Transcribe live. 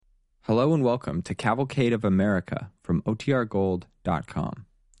Hello and welcome to Cavalcade of America from OTRGold.com.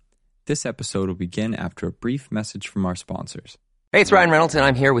 This episode will begin after a brief message from our sponsors. Hey, it's Ryan Reynolds, and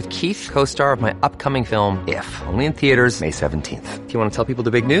I'm here with Keith, co-star of my upcoming film, If, only in theaters May 17th. Do you want to tell people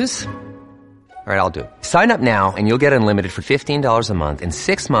the big news? All right, I'll do it. Sign up now and you'll get unlimited for $15 a month and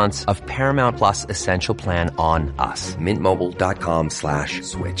 6 months of Paramount Plus Essential Plan on us.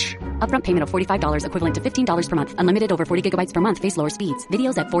 MintMobile.com/switch. Upfront payment of $45 equivalent to $15 per month. Unlimited over 40 gigabytes per month. Face lower speeds.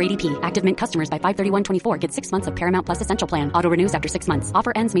 Videos at 480p. Active Mint customers by 531.24 get 6 months of Paramount Plus Essential Plan. Auto renews after 6 months.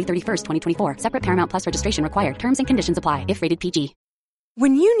 Offer ends May 31st, 2024. Separate Paramount Plus registration required. Terms and conditions apply if rated PG.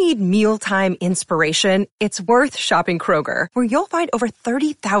 When you need mealtime inspiration, it's worth shopping Kroger, where you'll find over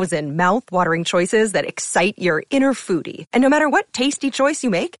 30,000 mouth-watering choices that excite your inner foodie. And no matter what tasty choice you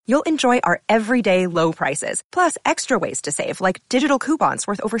make, you'll enjoy our everyday low prices, plus extra ways to save, like digital coupons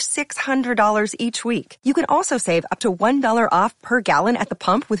worth over $600 each week. You can also save up to $1 off per gallon at the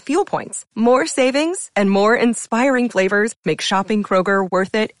pump with fuel points. More savings and more inspiring flavors make shopping Kroger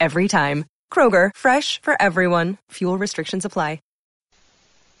worth it every time. Kroger, fresh for everyone. Fuel restrictions apply.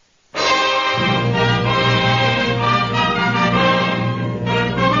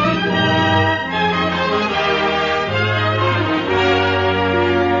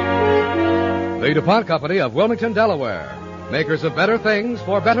 The DuPont Company of Wilmington, Delaware, makers of better things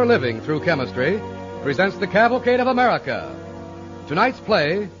for better living through chemistry, presents the Cavalcade of America. Tonight's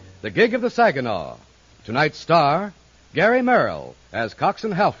play, The Gig of the Saginaw. Tonight's star, Gary Merrill as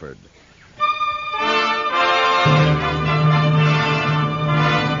Coxswain Halford.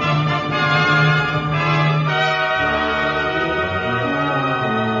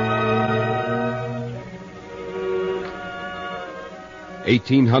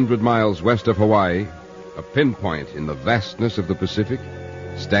 "1,800 miles west of Hawaii, a pinpoint in the vastness of the Pacific,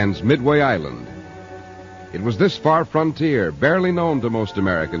 stands Midway Island. It was this far frontier, barely known to most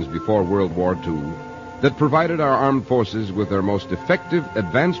Americans before World War II, that provided our armed forces with their most effective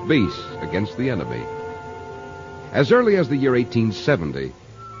advanced base against the enemy. As early as the year 1870,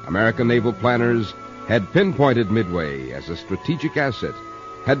 American naval planners had pinpointed Midway as a strategic asset,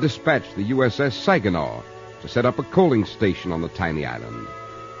 had dispatched the USS Saginaw to set up a coaling station on the tiny island.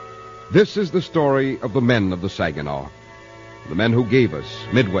 This is the story of the men of the Saginaw, the men who gave us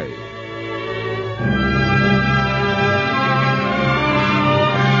Midway.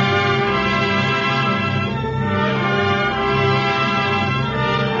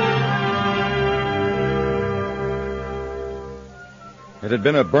 It had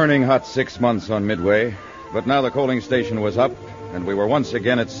been a burning hot 6 months on Midway, but now the coaling station was up, and we were once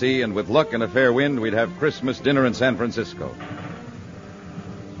again at sea, and with luck and a fair wind, we'd have Christmas dinner in San Francisco.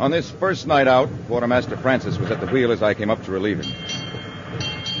 On this first night out, Quartermaster Francis was at the wheel as I came up to relieve him.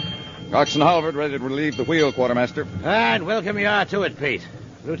 Coxswain Halford, ready to relieve the wheel, Quartermaster. And welcome you are to it, Pete.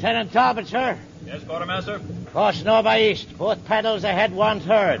 Lieutenant Talbot, sir. Yes, Quartermaster. Course north by east. Both paddles ahead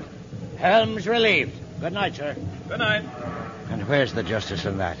 1/3. Helms relieved. Good night, sir. Good night. And where's the justice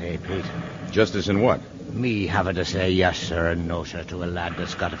in that, Pete? Justice in what? Me having to say yes, sir, and no, sir, to a lad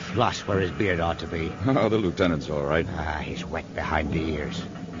that's got a floss where his beard ought to be. Oh, the lieutenant's all right. He's wet behind the ears.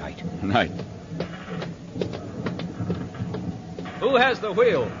 Night. Night. Who has the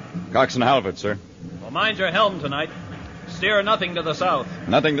wheel? Coxswain Halford, sir. Well, mind your helm tonight. Steer nothing to the south.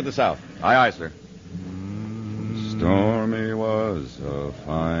 Nothing to the south. Aye, aye, sir. Stormy was a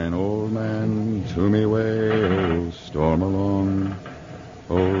fine old man, to me way, oh, storm along.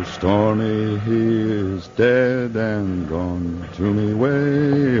 Oh, Stormy, he is dead and gone, to me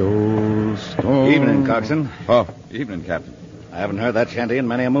way, oh, Storm. Evening, Coxswain. Oh, evening, Captain. I haven't heard that shanty in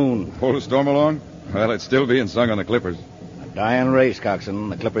many a moon. Old Storm along? Well, it's still being sung on the clippers. A dying race,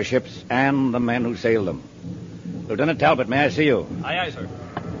 Coxswain, the clipper ships and the men who sailed them. Lieutenant Talbot, may I see you? Aye, aye, sir.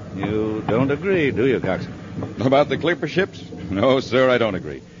 You don't agree, do you, Coxswain? About the clipper ships? No, sir, I don't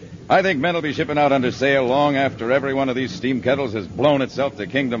agree. I think men will be shipping out under sail long after every one of these steam kettles has blown itself to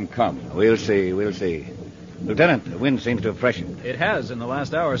kingdom come. We'll see, we'll see. Lieutenant, the wind seems to have freshened. It has in the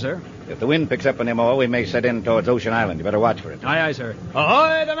last hour, sir. If the wind picks up any more, we may set in towards Ocean Island. You better watch for it. Aye, aye, sir.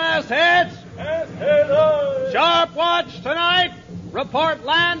 Ahoy, the mastheads! Mastheads! Sharp watch tonight! Report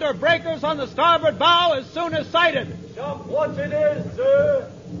land or breakers on the starboard bow as soon as sighted. Sharp watch it is, sir.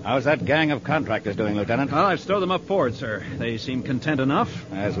 How's that gang of contractors doing, Lieutenant? Well, I've stowed them up forward, sir. They seem content enough.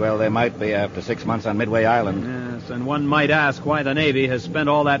 As well they might be after 6 months on Midway Island. Yes, and one might ask why the Navy has spent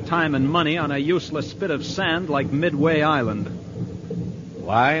all that time and money on a useless spit of sand like Midway Island.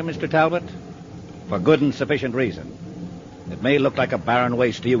 Why, Mr. Talbot? For good and sufficient reason. It may look like a barren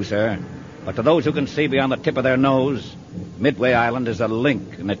waste to you, sir, but to those who can see beyond the tip of their nose, Midway Island is a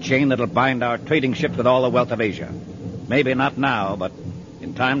link in a chain that'll bind our trading ships with all the wealth of Asia. Maybe not now, but in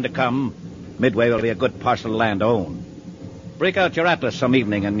In time to come, Midway will be a good parcel of land to own. Break out your atlas some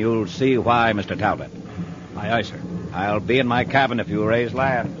evening and you'll see why, Mr. Talbot. Aye, aye, sir. I'll be in my cabin if you raise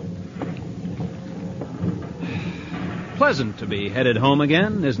land. Pleasant to be headed home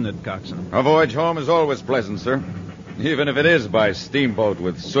again, isn't it, Coxswain? A voyage home is always pleasant, sir. Even if it is by steamboat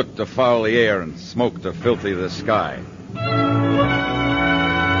with soot to foul the air and smoke to filthy the sky.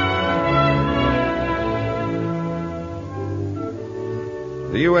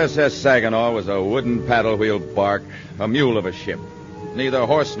 The USS Saginaw was a wooden paddle-wheel bark, a mule of a ship. Neither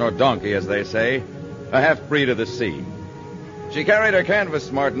horse nor donkey, as they say, a half-breed of the sea. She carried her canvas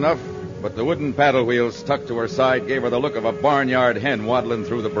smart enough, but the wooden paddle wheels stuck to her side gave her the look of a barnyard hen waddling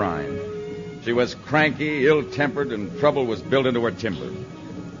through the brine. She was cranky, ill-tempered, and trouble was built into her timber.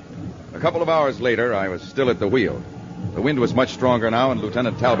 A couple of hours later, I was still at the wheel. The wind was much stronger now, and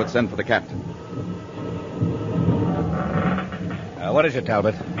Lieutenant Talbot sent for the captain. What is it,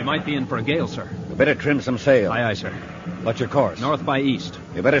 Talbot? We might be in for a gale, sir. You better trim some sail. Aye, aye, sir. What's your course? North by east.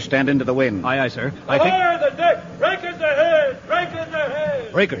 You better stand into the wind. Aye, aye, sir. Ahoy, the deck! Breakers ahead! Breakers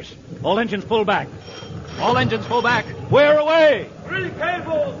ahead! Breakers. All engines pull back. All engines full back. We're away. 3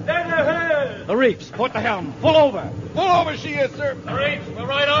 cables dead ahead! The reefs. Port the helm. Full over. Full over she is, sir. The reefs, we're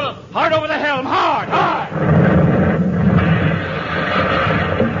right on them. Hard over the helm. Hard. Hard.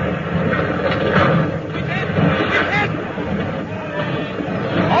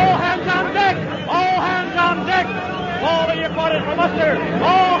 All hands on deck. All hands on deck. All of your quarters for muster.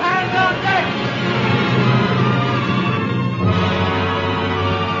 All hands on deck.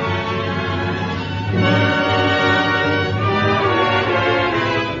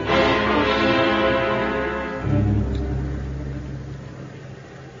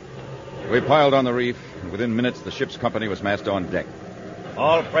 We piled on the reef, and within minutes the ship's company was massed on deck.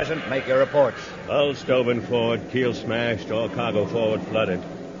 All present, make your reports. Hull stove forward, keel smashed, all cargo forward flooded.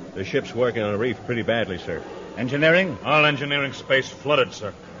 The ship's working on a reef pretty badly, sir. Engineering? All engineering space flooded,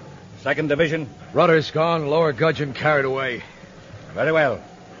 sir. Second division? Rudder's gone, lower gudgeon carried away. Very well.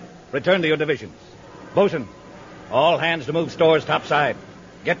 Return to your divisions. Bosun, all hands to move stores topside.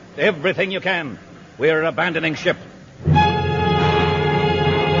 Get everything you can. We're abandoning ship.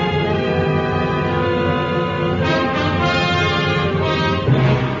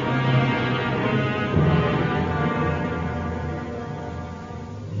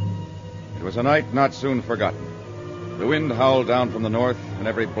 It was a night not soon forgotten. The wind howled down from the north, and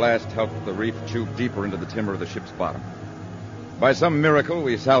every blast helped the reef chew deeper into the timber of the ship's bottom. By some miracle,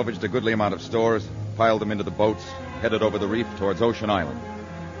 we salvaged a goodly amount of stores, piled them into the boats, headed over the reef towards Ocean Island.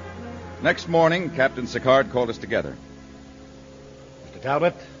 Next morning, Captain Sicard called us together. Mr.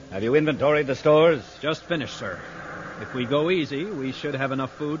 Talbot, have you inventoried the stores? Just finished, sir. If we go easy, we should have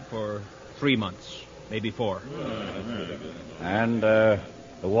enough food for 3 months, maybe 4. And, the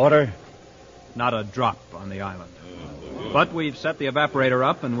water? Not a drop on the island. But we've set the evaporator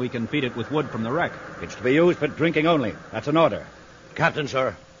up, and we can feed it with wood from the wreck. It's to be used for drinking only. That's an order. Captain,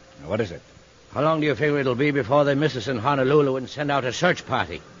 sir. What is it? How long do you figure it'll be before they miss us in Honolulu and send out a search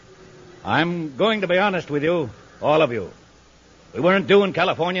party? I'm going to be honest with you, all of you. We weren't due in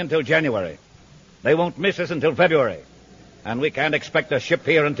California until January. They won't miss us until February. And we can't expect a ship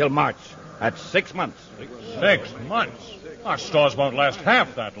here until March. That's 6 months. 6 months? Our stores won't last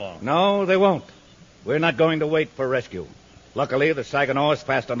half that long. No, they won't. We're not going to wait for rescue. Luckily, the Saginaw is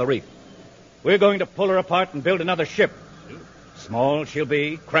fast on the reef. We're going to pull her apart and build another ship. Small she'll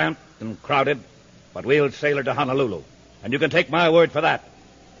be, cramped and crowded, but we'll sail her to Honolulu. And you can take my word for that.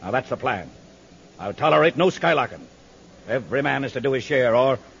 Now, that's the plan. I'll tolerate no skylocking. Every man is to do his share,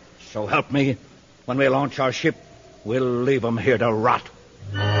 or, so help me, when we launch our ship, we'll leave 'em here to rot.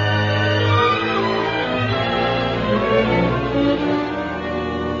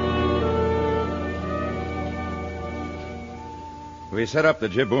 We set up the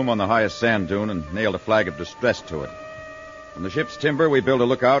jib-boom on the highest sand dune and nailed a flag of distress to it. From the ship's timber, we built a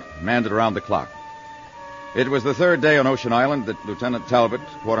lookout, manned it around the clock. It was the third day on Ocean Island that Lieutenant Talbot,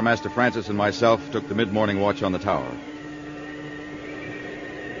 Quartermaster Francis, and myself took the mid-morning watch on the tower.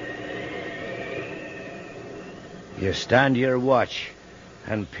 You stand your watch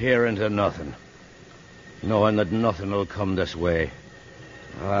and peer into nothing, knowing that nothing will come this way.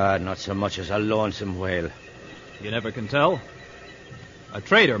 Not so much as a lonesome whale. You never can tell. A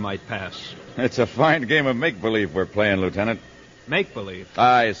trader might pass. It's a fine game of make-believe we're playing, Lieutenant. Make-believe?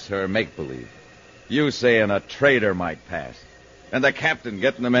 Aye, sir, make-believe. You saying a trader might pass. And the captain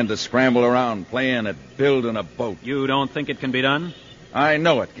getting the men to scramble around, playing at building a boat. You don't think it can be done? I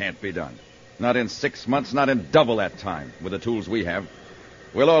know it can't be done. Not in 6 months, not in double that time, with the tools we have.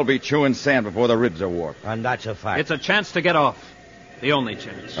 We'll all be chewing sand before the ribs are warped. And that's a fact. It's a chance to get off. The only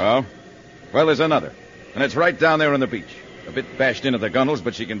chance. Oh? Well, there's another. And it's right down there on the beach. A bit bashed into the gunnels,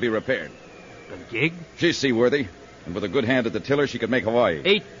 but she can be repaired. The gig? She's seaworthy. And with a good hand at the tiller, she could make Hawaii.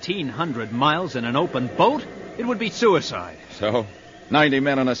 1,800 miles in an open boat? It would be suicide. So? 90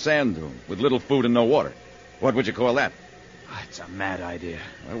 men on a sand dune with little food and no water. What would you call that? It's a mad idea.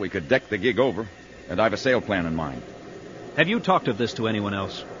 Well, we could deck the gig over. And I have a sail plan in mind. Have you talked of this to anyone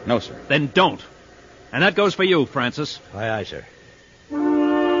else? No, sir. Then don't. And that goes for you, Francis. Aye, aye, sir.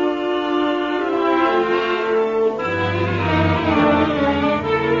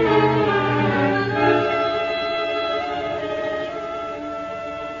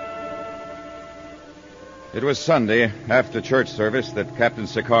 It was Sunday, after church service, that Captain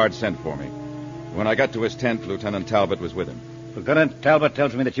Sicard sent for me. When I got to his tent, Lieutenant Talbot was with him. Lieutenant Talbot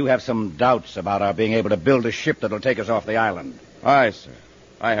tells me that you have some doubts about our being able to build a ship that'll take us off the island. Aye, sir.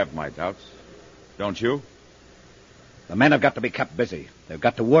 I have my doubts. Don't you? The men have got to be kept busy. They've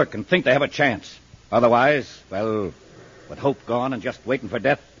got to work and think they have a chance. Otherwise, well, with hope gone and just waiting for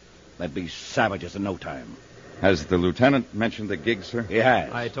death, they'd be savages in no time. Has the lieutenant mentioned the gig, sir? He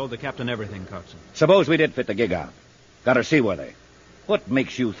has. I told the captain everything, Coxswain. Suppose we did fit the gig out. Got her seaworthy. What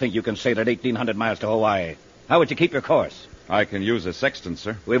makes you think you can sail at 1,800 miles to Hawaii? How would you keep your course? I can use a sextant,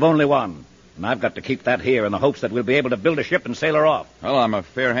 sir. We've only one. And I've got to keep that here in the hopes that we'll be able to build a ship and sail her off. Well, I'm a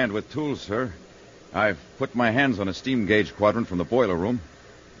fair hand with tools, sir. I've put my hands on a steam gauge quadrant from the boiler room.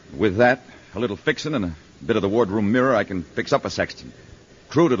 With that, a little fixing and a bit of the wardroom mirror, I can fix up a sextant.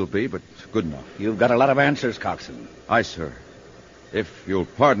 Crude it'll be, but good enough. You've got a lot of answers, Coxswain. Aye, sir. If you'll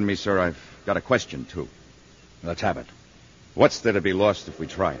pardon me, sir, I've got a question, too. Let's have it. What's there to be lost if we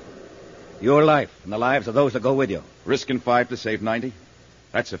try it? Your life and the lives of those that go with you. Risking 5 to save 90?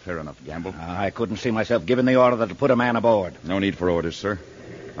 That's a fair enough gamble. I couldn't see myself giving the order that'll put a man aboard. No need for orders, sir.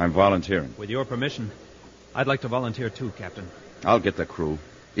 I'm volunteering. With your permission, I'd like to volunteer too, Captain. I'll get the crew.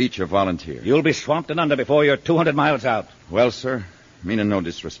 Each a volunteer. You'll be swamped and under before you're 200 miles out. Well, sir, meaning no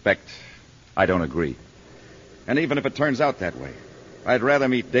disrespect, I don't agree. And even if it turns out that way, I'd rather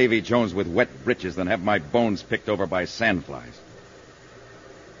meet Davy Jones with wet breeches than have my bones picked over by sandflies.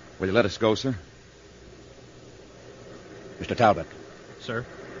 Will you let us go, sir? Mr. Talbot. Sir?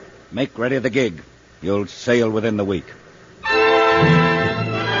 Make ready the gig. You'll sail within the week.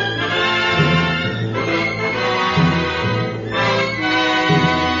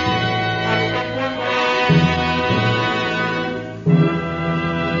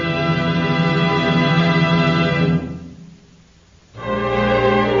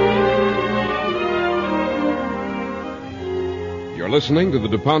 Listening to the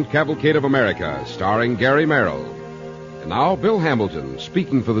DuPont Cavalcade of America, starring Gary Merrill. And now, Bill Hamilton,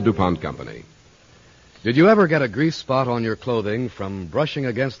 speaking for the DuPont Company. Did you ever get a grease spot on your clothing from brushing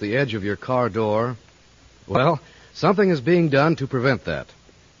against the edge of your car door? Well, something is being done to prevent that.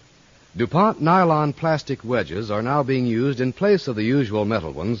 DuPont nylon plastic wedges are now being used in place of the usual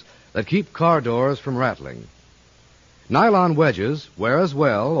metal ones that keep car doors from rattling. Nylon wedges wear as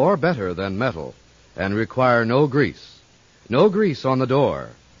well or better than metal and require no grease. No grease on the door.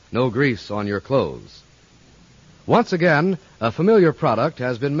 No grease on your clothes. Once again, a familiar product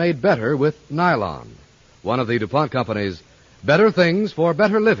has been made better with nylon, one of the DuPont Company's better things for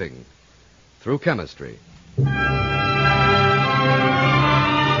better living through chemistry.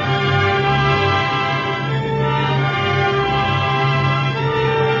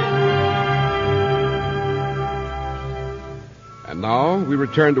 And now we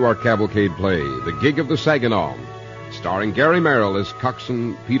return to our cavalcade play, The Gig of the Saginaw, starring Gary Merrill as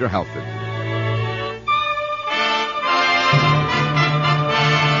coxswain Peter Halford.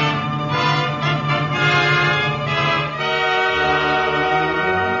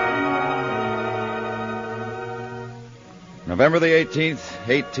 November the 18th,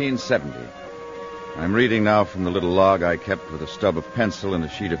 1870. I'm reading now from the little log I kept with a stub of pencil and a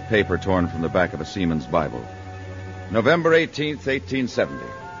sheet of paper torn from the back of a seaman's Bible. November 18th, 1870.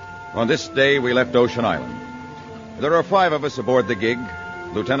 On this day, we left Ocean Island. There are 5 of us aboard the gig: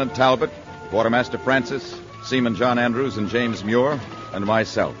 Lieutenant Talbot, Quartermaster Francis, Seaman John Andrews and James Muir, and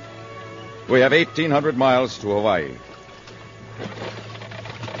myself. We have 1,800 miles to Hawaii.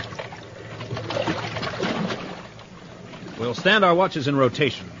 We'll stand our watches in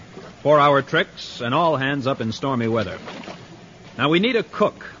rotation. 4-hour tricks and all hands up in stormy weather. Now, we need a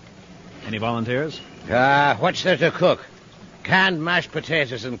cook. Any volunteers? What's there to cook? Canned mashed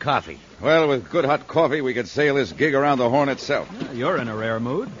potatoes and coffee. Well, with good hot coffee, we could sail this gig around the Horn itself. You're in a rare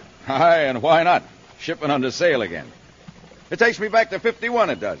mood. Aye, and why not? Shipping under sail again. It takes me back to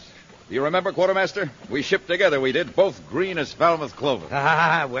 51, it does. Do you remember, Quartermaster? We shipped together, we did, both green as Falmouth clover.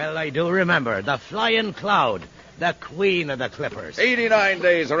 Ah, well, I do remember. The Flying Cloud, the queen of the clippers. 89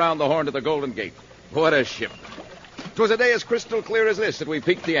 days around the Horn to the Golden Gate. What a ship. 'Twas a day as crystal clear as this that we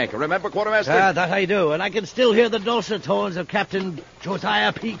peaked the anchor. Remember, Quartermaster? Ah, that I do, and I can still hear the dulcet tones of Captain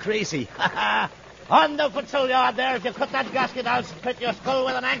Josiah P. Tracy. On the footsail yard there, if you cut that gasket, I'll split your skull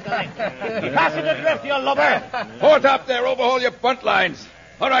with an anchor link. Pass it adrift, you lubber. Port up there, overhaul your bunt lines.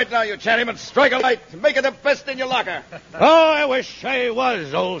 All right, now, you chantymen, strike a light. Make it the best in your locker. Oh, I wish I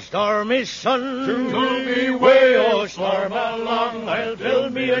was old Stormy Sun. To me way, oh, storm along. I'll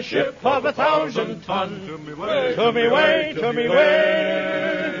build me a ship of 1,000 ton. To me way, to me way, to me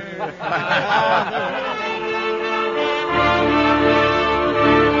way.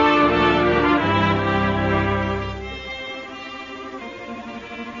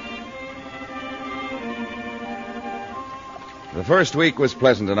 The first week was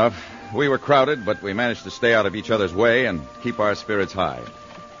pleasant enough. We were crowded, but we managed to stay out of each other's way and keep our spirits high.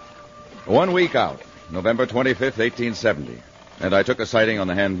 1 week out, November 25th, 1870, and I took a sighting on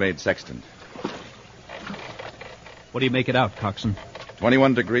the handmade sextant. What do you make it out, Coxswain?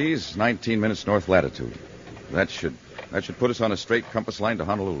 21 degrees, 19 minutes north latitude. That should put us on a straight compass line to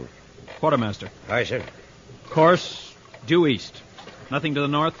Honolulu. Quartermaster. Aye, sir. Course due east. Nothing to the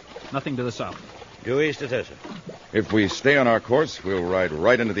north, nothing to the south. Due east it is, sir. If we stay on our course, we'll ride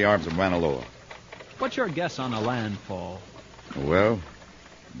right into the arms of Mauna Loa. What's your guess on a landfall? Well,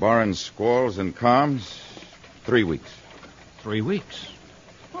 barring squalls and calms, 3 weeks. 3 weeks?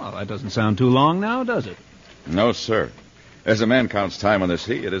 Well, that doesn't sound too long now, does it? No, sir. As a man counts time on the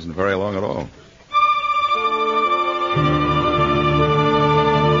sea, it isn't very long at all.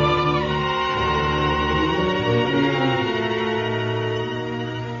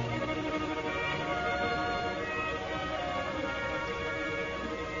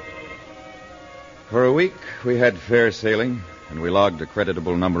 For a week, we had fair sailing, and we logged a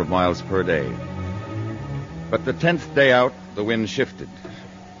creditable number of miles per day. But the 10th day out, the wind shifted.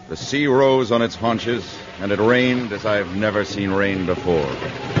 The sea rose on its haunches, and it rained as I've never seen rain before.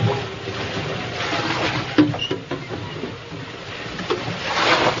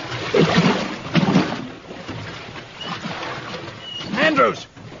 Andrews!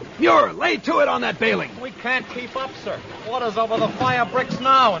 Muir, lay to it on that bailing. We can't keep up, sir. Water's over the fire bricks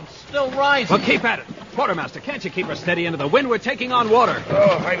now and still rising. Well, keep at it. Quartermaster, can't you keep her steady into the wind? We're taking on water.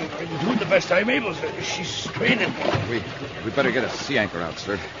 Oh, I'm doing the best I'm able, sir. She's straining. We better get a sea anchor out,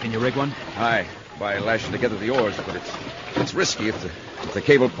 sir. Can you rig one? Aye, by lashing together the oars, but it's risky if the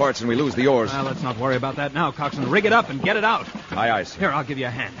cable parts and we lose the oars. Well, let's not worry about that now, Coxswain. Rig it up and get it out. Aye, aye, sir. Here, I'll give you a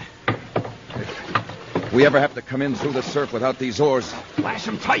hand. If we ever have to come in through the surf without these oars... Lash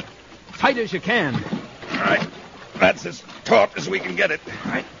them tight. Tight as you can. All right. That's as taut as we can get it.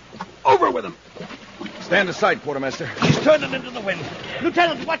 All right. Over with them. Stand aside, Quartermaster. She's turning into the wind.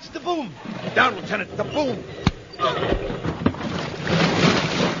 Lieutenant, watch the boom. Down, Lieutenant. The boom.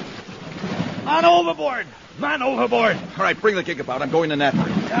 On overboard. Man overboard. All right, bring the gig about. I'm going to net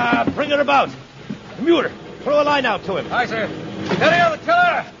her. Bring her about. Muir, throw a line out to him. Aye, sir. Steady on the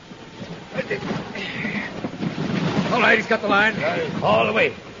tiller. All right, he's got the line. All the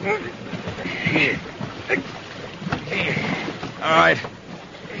way. All right.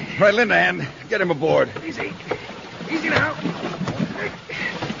 All right, lend a hand. Get him aboard. Easy. Easy now.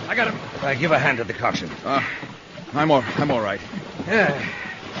 I got him. Give a hand to the coxswain. I'm all right. Yeah.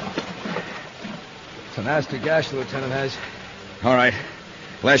 It's a nasty gash the lieutenant has. All right.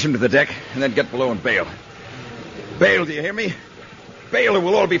 Lash him to the deck and then get below and bail. Bail, do you hear me? Bail or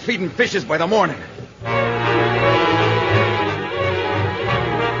we'll all be feeding fishes by the morning.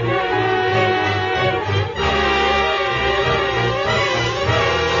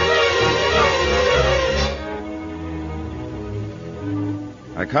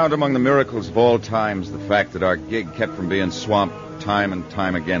 I count among the miracles of all times the fact that our gig kept from being swamped time and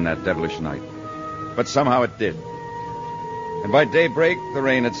time again that devilish night. But somehow it did. And by daybreak, the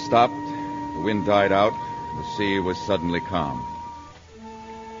rain had stopped, the wind died out, the sea was suddenly calm.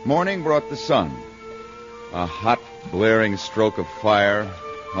 Morning brought the sun, a hot, blaring stroke of fire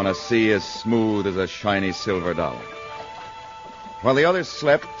on a sea as smooth as a shiny silver dollar. While the others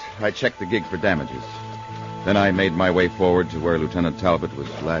slept, I checked the gig for damages. Then I made my way forward to where Lieutenant Talbot was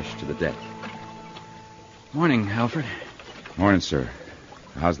lashed to the deck. Morning, Alfred. Morning, sir.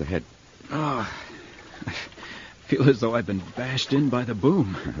 How's the head? Oh, I feel as though I'd been bashed in by the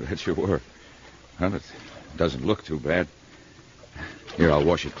boom. That you were. Well, it doesn't look too bad. Here, I'll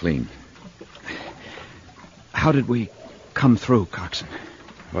wash it clean. How did we come through, Coxswain?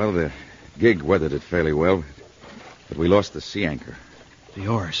 Well, the gig weathered it fairly well, but we lost the sea anchor. The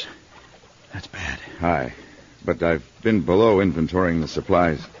oars. That's bad. Aye. But I've been below inventorying the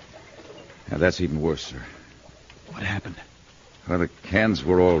supplies. Now, that's even worse, sir. What happened? Well, the cans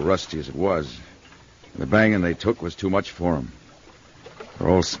were all rusty as it was. The banging they took was too much for them. They're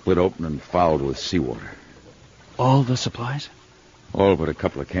all split open and fouled with seawater. All the supplies? All but a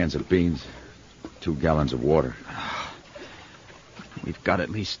couple of cans of beans. 2 gallons of water. We've got at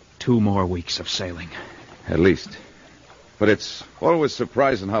least 2 more weeks of sailing. At least. But it's always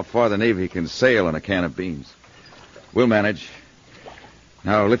surprising how far the Navy can sail on a can of beans. We'll manage.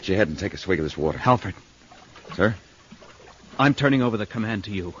 Now, lift your head and take a swig of this water. Halford. Sir? I'm turning over the command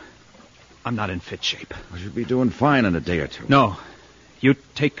to you. I'm not in fit shape. We should be doing fine in a day or two. No. You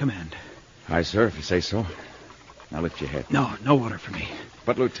take command. Aye, sir, if you say so. Now lift your head. No water for me.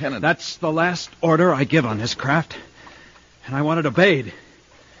 But, Lieutenant... That's the last order I give on this craft. And I want it obeyed.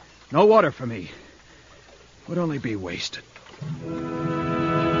 No water for me. Would only be wasted.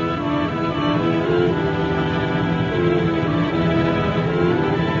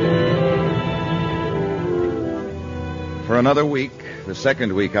 For another week, the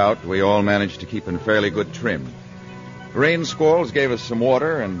second week out, we all managed to keep in fairly good trim. Rain squalls gave us some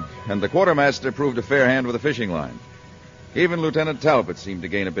water, and the quartermaster proved a fair hand with a fishing line. Even Lieutenant Talbot seemed to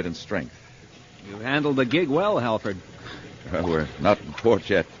gain a bit in strength. You handled the gig well, Halford. Well, we're not in port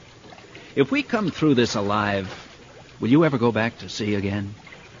yet. If we come through this alive, will you ever go back to sea again?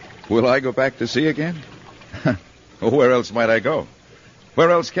 Will I go back to sea again? Where else might I go?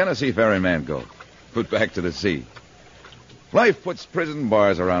 Where else can a seafaring man go? But back to the sea. Life puts prison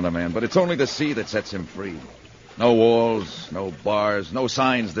bars around a man, but it's only the sea that sets him free. No walls, no bars, no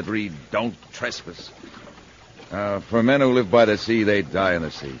signs that read, "Don't trespass." For men who live by the sea, they die in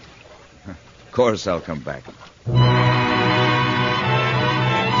the sea. Of course I'll come back.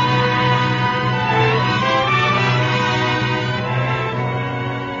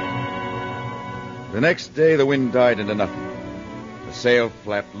 The next day, the wind died into nothing. The sail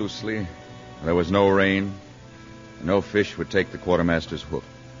flapped loosely. There was no rain. No fish would take the quartermaster's hook.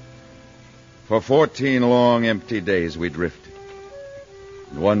 For 14 long, empty days, we drifted.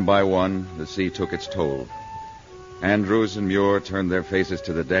 And one by one, the sea took its toll. Andrews and Muir turned their faces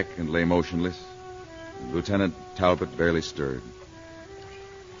to the deck and lay motionless. And Lieutenant Talbot barely stirred.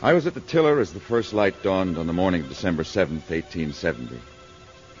 I was at the tiller as the first light dawned on the morning of December 7th, 1870.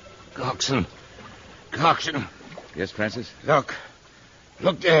 Coxswain. Yes, Francis? Look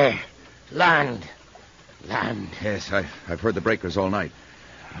there. Land. Yes, I've heard the breakers all night.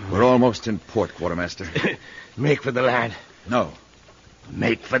 We're almost in port, Quartermaster. Make for the land. No.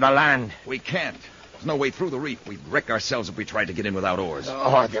 Make for the land. We can't. There's no way through the reef. We'd wreck ourselves if we tried to get in without oars.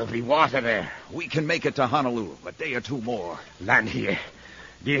 Oh, there'll be water there. We can make it to Honolulu, a day or 2 more. Land here.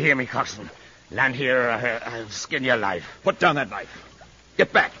 Do you hear me, Coxswain? Land here, or I'll skin your life. Put down that knife.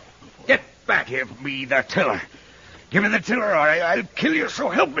 Get back. Get back. Give me the tiller. Give me the tiller, or I'll kill you, so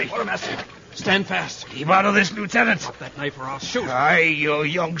help me. Quartermaster, stand fast. Keep out of this, Lieutenant. Drop that knife or I'll shoot. Aye, you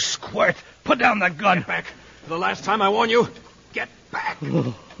young squirt. Put down that gun. Get back. For the last time I warn you, get back.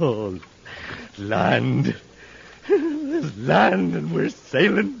 Oh, land. There's land, and we're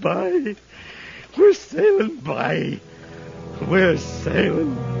sailing by. We're sailing by. We're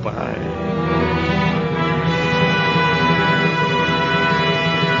sailing by.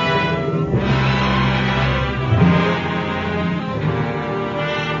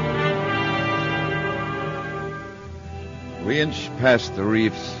 We inched past the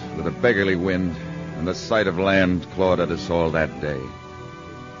reefs with a beggarly wind, and the sight of land clawed at us all that day.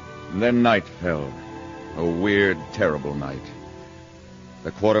 And then night fell, a weird, terrible night.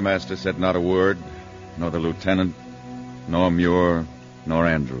 The quartermaster said not a word, nor the lieutenant, nor Muir, nor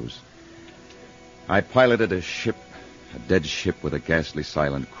Andrews. I piloted a ship, a dead ship with a ghastly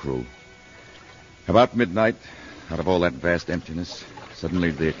silent crew. About midnight, out of all that vast emptiness,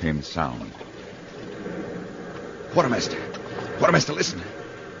 suddenly there came sound. Quartermaster, listen.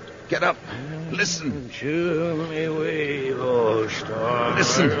 Get up. Listen. Show me way, oh, star.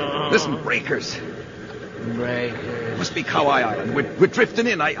 Listen, breakers. Breakers. Must be Kauai Island. We're drifting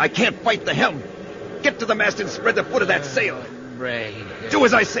in. I can't fight the helm. Get to the mast and spread the foot of that sail. Breakers. Do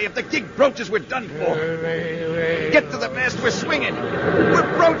as I say. If the gig broaches, we're done for. Get to the mast. We're swinging.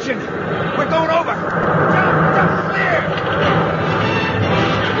 We're broaching. We're going over. Jump, clear.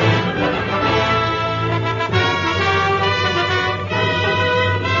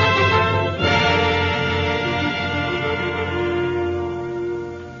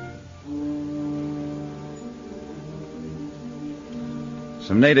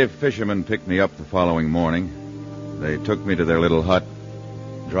 Some native fishermen picked me up the following morning. They took me to their little hut,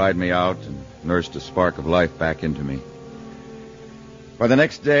 dried me out, and nursed a spark of life back into me. By the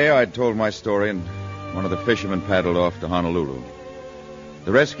next day, I'd told my story, and one of the fishermen paddled off to Honolulu.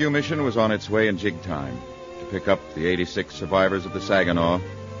 The rescue mission was on its way in jig time to pick up the 86 survivors of the Saginaw,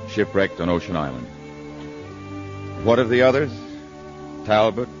 shipwrecked on Ocean Island. What of the others?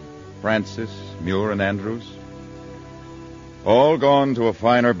 Talbot, Francis, Muir, and Andrews? All gone to a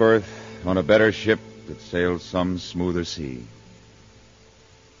finer berth on a better ship that sails some smoother sea.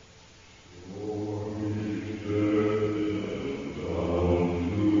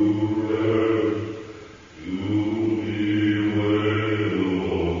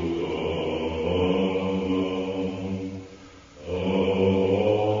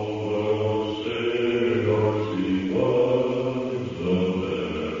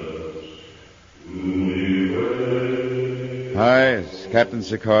 As Captain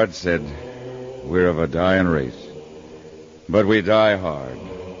Sicard said, we're of a dying race. But we die hard,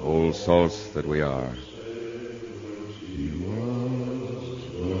 old salts that we are. He was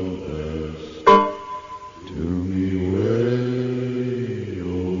the best to me way,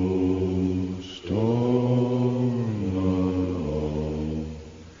 oh, storm along.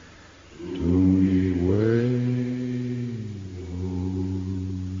 To me way,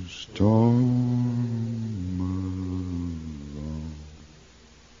 oh, storm.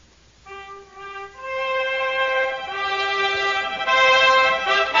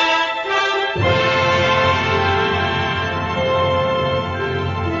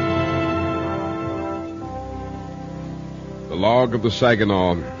 Log of the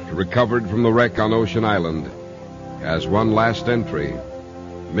Saginaw, recovered from the wreck on Ocean Island, has one last entry: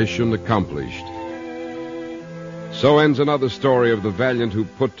 mission accomplished. So ends another story of the valiant who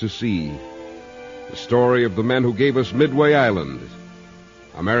put to sea, the story of the men who gave us Midway Island,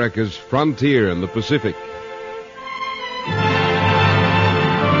 America's frontier in the Pacific.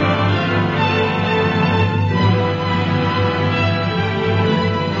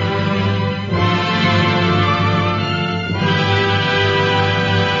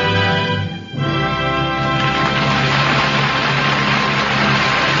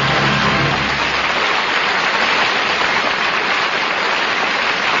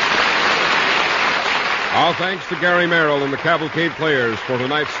 Our thanks to Gary Merrill and the Cavalcade Players for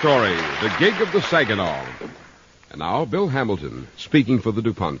tonight's story, The Gig of the Saginaw. And now, Bill Hamilton, speaking for the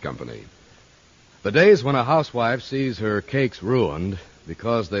DuPont Company. The days when a housewife sees her cakes ruined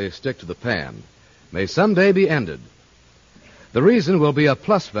because they stick to the pan may someday be ended. The reason will be a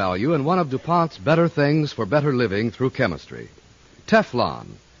plus value in one of DuPont's better things for better living through chemistry: Teflon,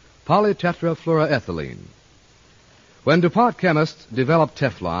 polytetrafluoroethylene. When DuPont chemists developed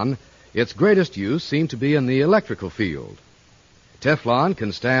Teflon, its greatest use seemed to be in the electrical field. Teflon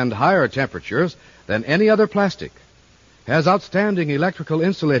can stand higher temperatures than any other plastic, has outstanding electrical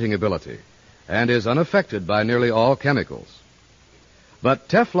insulating ability, and is unaffected by nearly all chemicals. But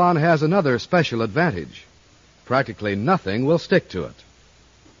Teflon has another special advantage: practically nothing will stick to it.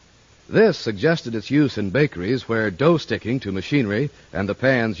 This suggested its use in bakeries where dough sticking to machinery and the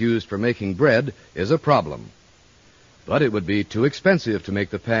pans used for making bread is a problem. But it would be too expensive to make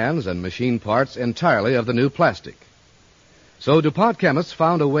the pans and machine parts entirely of the new plastic. So DuPont chemists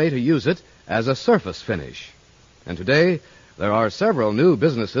found a way to use it as a surface finish. And today, there are several new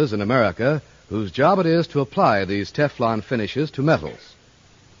businesses in America whose job it is to apply these Teflon finishes to metals.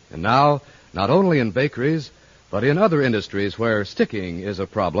 And now, not only in bakeries, but in other industries where sticking is a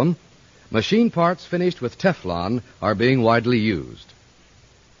problem, machine parts finished with Teflon are being widely used.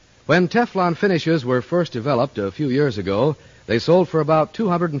 When Teflon finishes were first developed a few years ago, they sold for about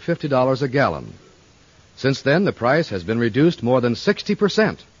 $250 a gallon. Since then, the price has been reduced more than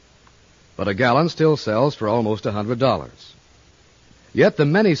 60%. But a gallon still sells for almost $100. Yet the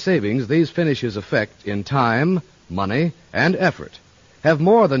many savings these finishes effect in time, money, and effort have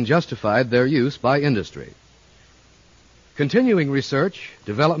more than justified their use by industry. Continuing research,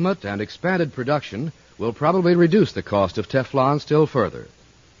 development, and expanded production will probably reduce the cost of Teflon still further.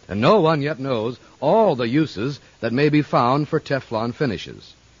 And no one yet knows all the uses that may be found for Teflon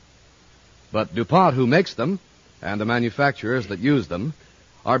finishes. But DuPont, who makes them, and the manufacturers that use them,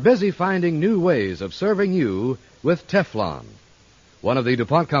 are busy finding new ways of serving you with Teflon, one of the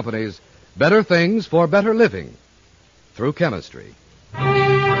DuPont Company's better things for better living through chemistry.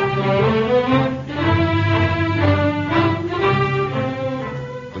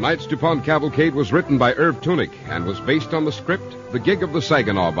 Tonight's DuPont Cavalcade was written by Irv Tunick and was based on the script The Gig of the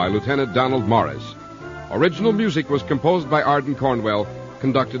Saginaw by Lieutenant Donald Morris. Original music was composed by Arden Cornwell,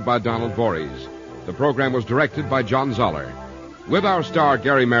 conducted by Donald Voorhees. The program was directed by John Zoller. With our star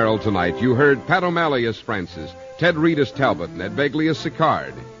Gary Merrill tonight, you heard Pat O'Malley as Francis, Ted Reed as Talbot, and Ed Begley as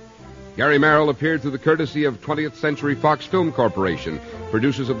Sicard. Gary Merrill appeared through the courtesy of 20th Century Fox Film Corporation,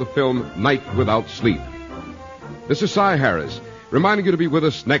 producers of the film Night Without Sleep. This is Cy Harris, reminding you to be with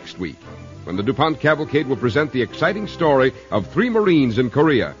us next week, when the DuPont Cavalcade will present the exciting story of 3 Marines in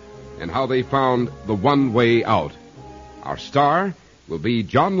Korea and how they found the one way out. Our star will be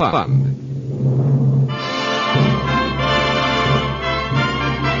John Lund.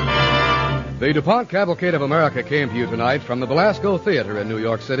 The DuPont Cavalcade of America came to you tonight from the Belasco Theater in New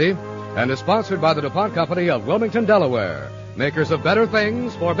York City and is sponsored by the DuPont Company of Wilmington, Delaware, makers of better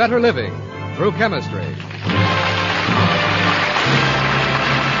things for better living through chemistry.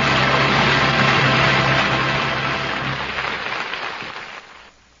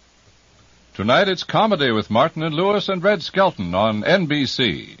 Tonight it's comedy with Martin and Lewis and Red Skelton on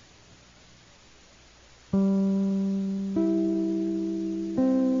NBC.